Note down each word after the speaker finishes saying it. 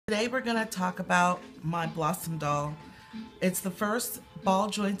Today we're going to talk about my Blossom doll. It's the first ball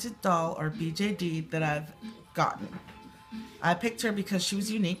jointed doll, or BJD, that I've gotten. I picked her because she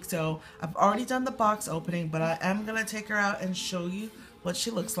was unique, so I've already done the box opening, but I am going to take her out and show you what she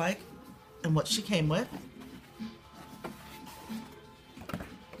looks like and what she came with.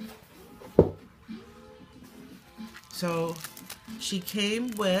 So she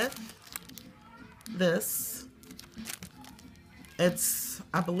came with this.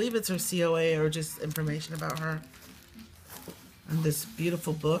 I believe it's her COA or just information about her. And this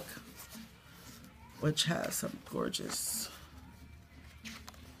beautiful book, which has some gorgeous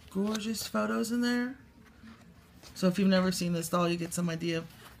photos in there. So if you've never seen this doll, you get some idea of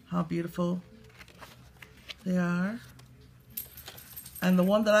how beautiful they are. And the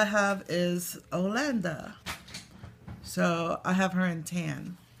one that I have is Olanda. So I have her in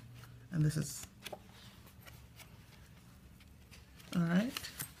tan. And this is... Alright.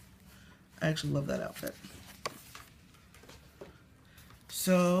 I actually love that outfit.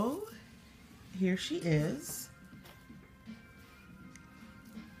 So, here she is.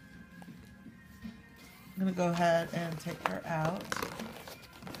 I'm going to go ahead and take her out.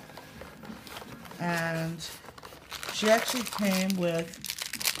 And she actually came with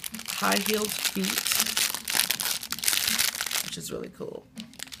high-heeled feet, which is really cool.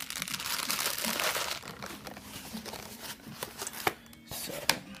 So,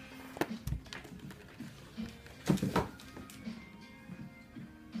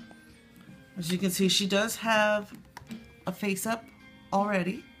 as you can see, she does have a face-up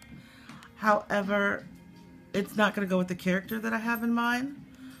already. However, it's not going to go with the character that I have in mind,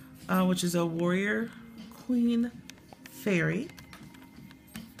 which is a warrior queen fairy.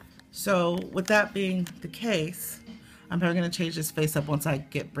 So, with that being the case, I'm probably going to change this face-up once I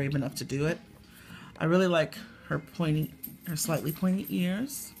get brave enough to do it. I really like her slightly pointy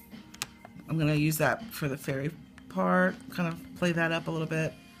ears. I'm going to use that for the fairy part, kind of play that up a little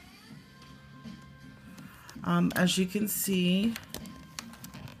bit. As you can see,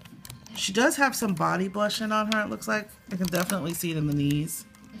 she does have some body blushing on her, it looks like. I can definitely see it in the knees.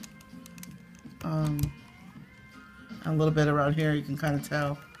 And a little bit around here, you can kind of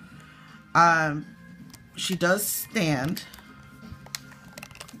tell. She does stand.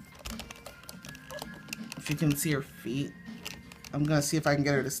 If you can see her feet. I'm going to see if I can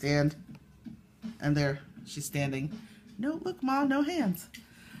get her to stand. And there, she's standing. No, look, Mom, no hands.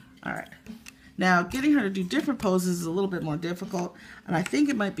 Alright. Now, getting her to do different poses is a little bit more difficult. And I think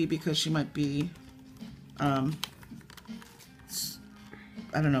it might be because she might be, I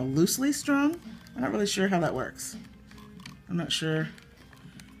don't know, loosely strung. I'm not really sure how that works. I'm not sure.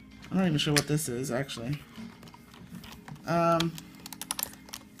 I'm not even sure what this is, actually. Her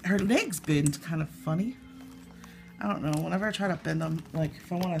legs bend kind of funny. I don't know. Whenever I try to bend them, like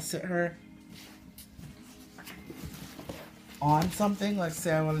if I want to sit her on something, like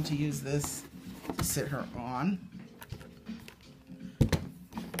say I wanted to use this to sit her on.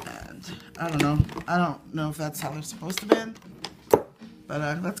 And I don't know. I don't know if that's how they're supposed to bend.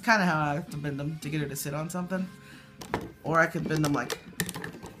 But that's kind of how I have to bend them to get her to sit on something. Or I could bend them like,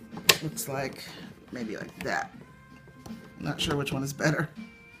 looks like, maybe like that. I'm not sure which one is better.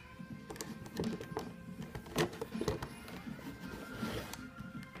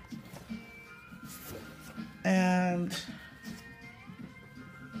 And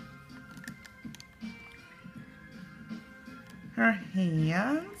her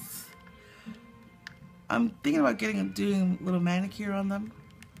hands, I'm thinking about doing a little manicure on them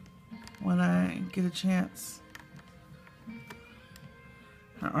when I get a chance.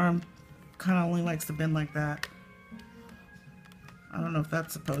 Her arm kind of only likes to bend like that. I don't know if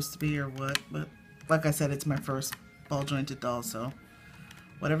that's supposed to be or what, but like I said, it's my first ball jointed doll, so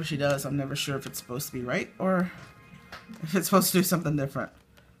whatever she does, I'm never sure if it's supposed to be right or if it's supposed to do something different.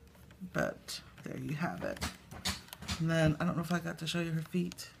 But there you have it. And then, I don't know if I got to show you her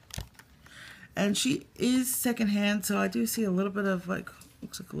feet. And she is secondhand, so I do see a little bit of, like,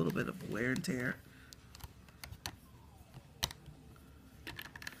 looks like a little bit of wear and tear.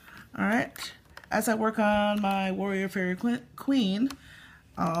 Alright, as I work on my Warrior Fairy Queen,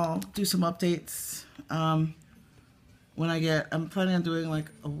 I'll do some updates. When I'm planning on doing like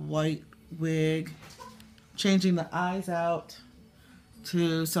a white wig, changing the eyes out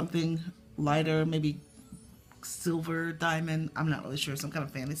to something lighter, maybe silver, diamond, I'm not really sure, some kind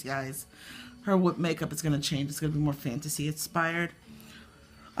of fantasy eyes. Her makeup is going to change, it's going to be more fantasy inspired.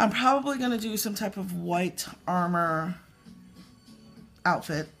 I'm probably going to do some type of white armor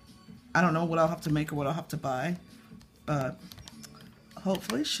outfit. I don't know what I'll have to make or what I'll have to buy, but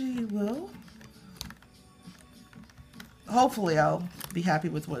hopefully she will hopefully I'll be happy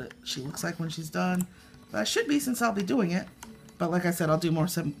with what she looks like when she's done. But I should be, since I'll be doing it. But like I said, I'll do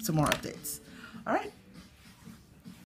some more updates. All right.